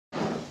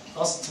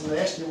Also zum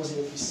ersten muss ich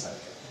etwas sagen.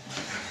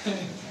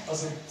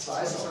 Also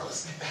zwei Sachen.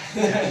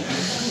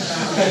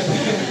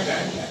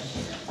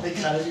 Wir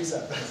kennen uns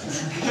selber.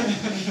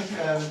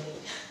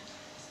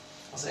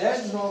 Also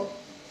erstens mal,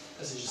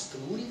 es ist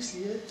ein trauriges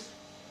Lied,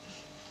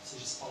 es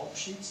ist ein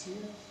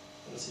Abschiedslied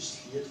und es ist das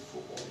Lied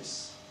von uns.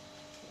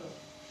 Ja.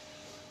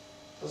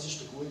 Das ist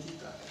der gute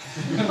Teil.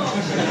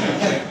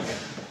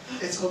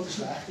 Jetzt kommt der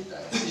schlechte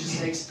Teil. Es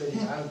ist ein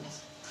Experiment.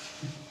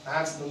 Wir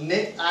haben es noch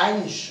nicht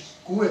einmal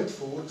gut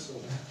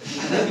vorgesungen.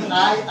 Nicht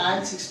ein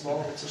einziges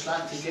Mal. So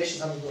schlecht wie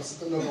gestern haben wir das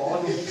noch gar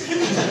nicht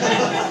gesungen.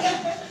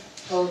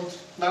 Und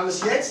wenn man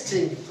es jetzt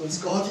singt und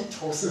es geht in die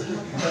Hose,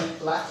 dann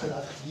lächeln wir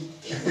einfach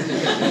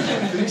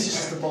weiter. Für uns ist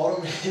es der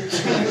Barometer.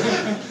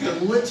 Der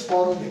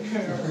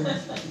Mutbarometer.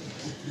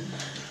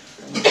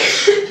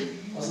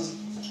 Also es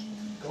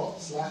geht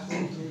das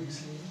Lächeln durch das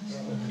Lied.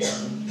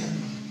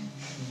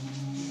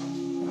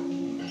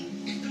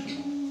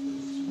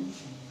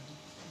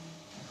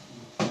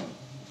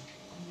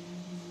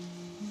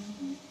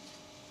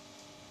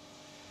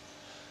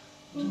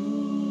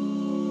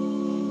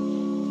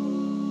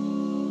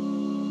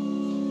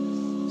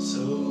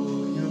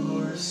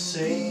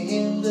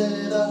 Saying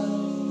that I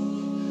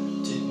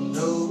didn't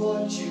know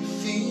what you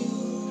feel,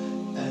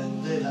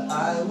 and that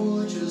I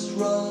would just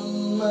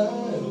run my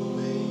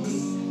way.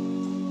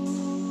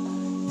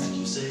 And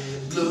you say,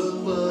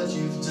 look what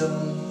you've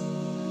done,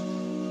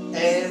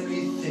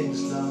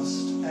 everything's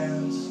lost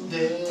and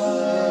dead.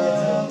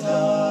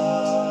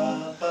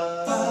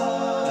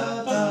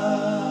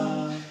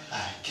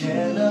 I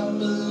cannot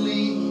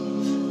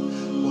believe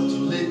what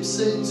your lips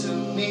say to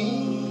me,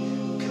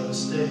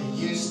 'cause they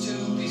used to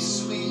be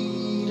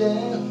sweet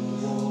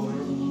and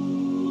warm.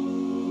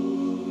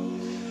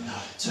 Now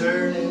they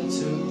turn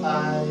into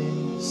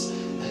ice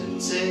and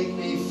take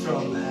me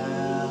from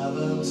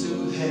heaven to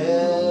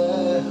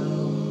hell.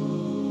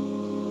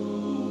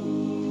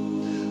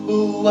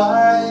 Oh,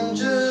 I'm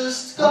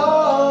just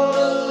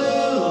gonna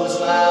lose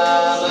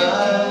my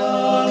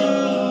mind.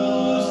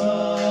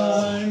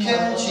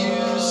 Can't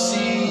you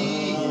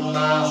see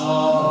my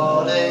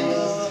heartache?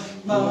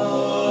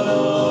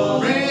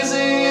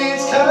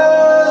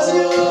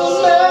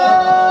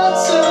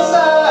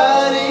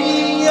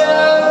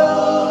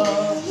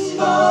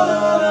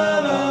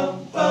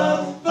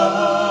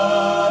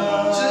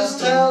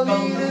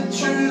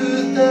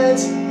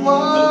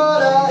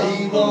 What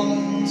I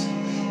want,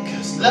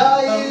 'cause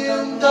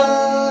lying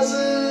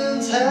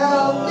doesn't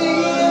help me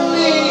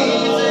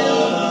leaving.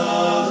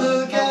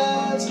 Look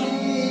at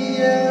me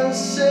and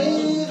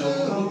say the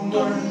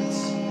words.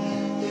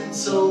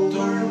 It's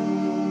over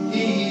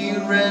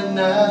here and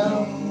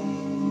now.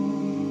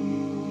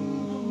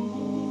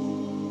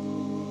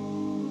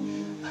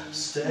 I'm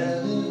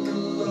standing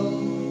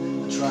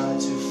alone, I try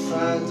to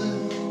find a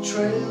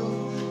trail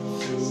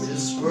through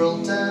this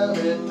world down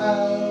and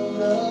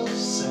out of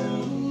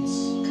sense.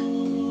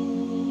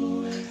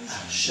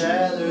 I'm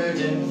shattered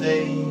in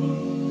vain.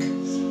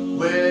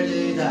 Where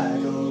did I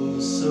go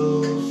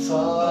so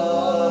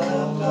far?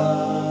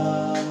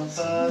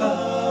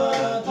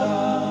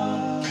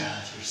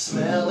 Got your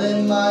smell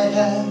in my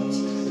hand,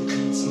 it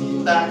leads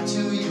me back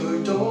to your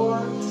door,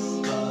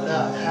 but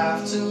I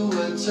have to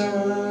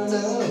turn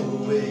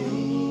away.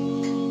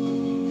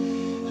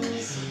 And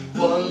if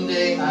one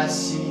day I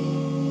see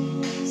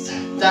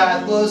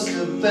that was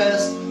the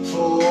best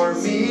for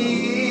me,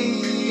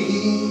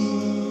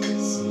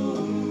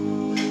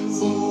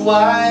 oh,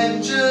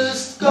 I'm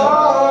just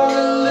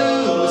gonna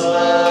lose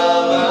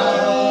my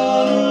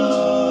mind.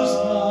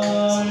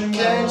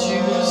 Can't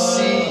you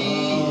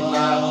see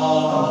my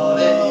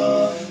heartache?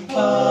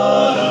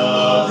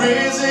 The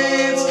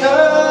reason's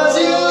 'cause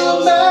you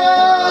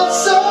met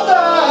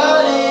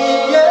somebody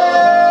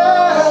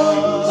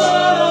else.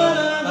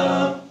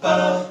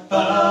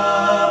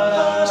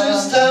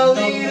 Just tell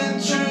me the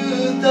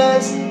truth,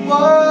 that's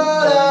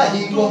what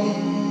I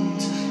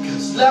want,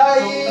 'cause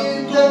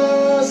lying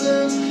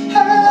doesn't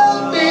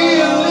help me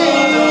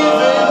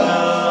leaving.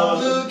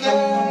 Look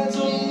at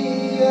me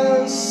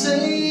and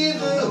say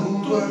the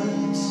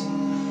words.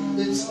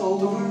 It's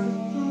over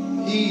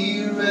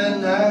here and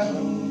now.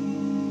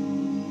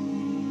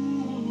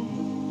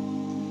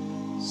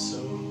 So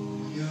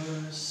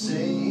you're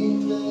saying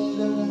that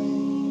I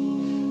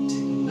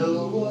didn't know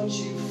what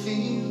you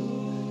feel,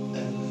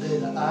 and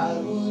that I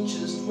would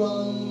just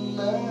run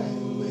my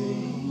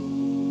way.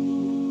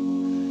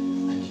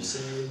 And you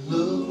say,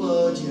 look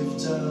what you've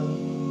done,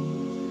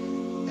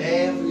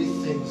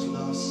 everything's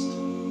lost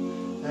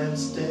and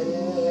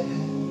dead.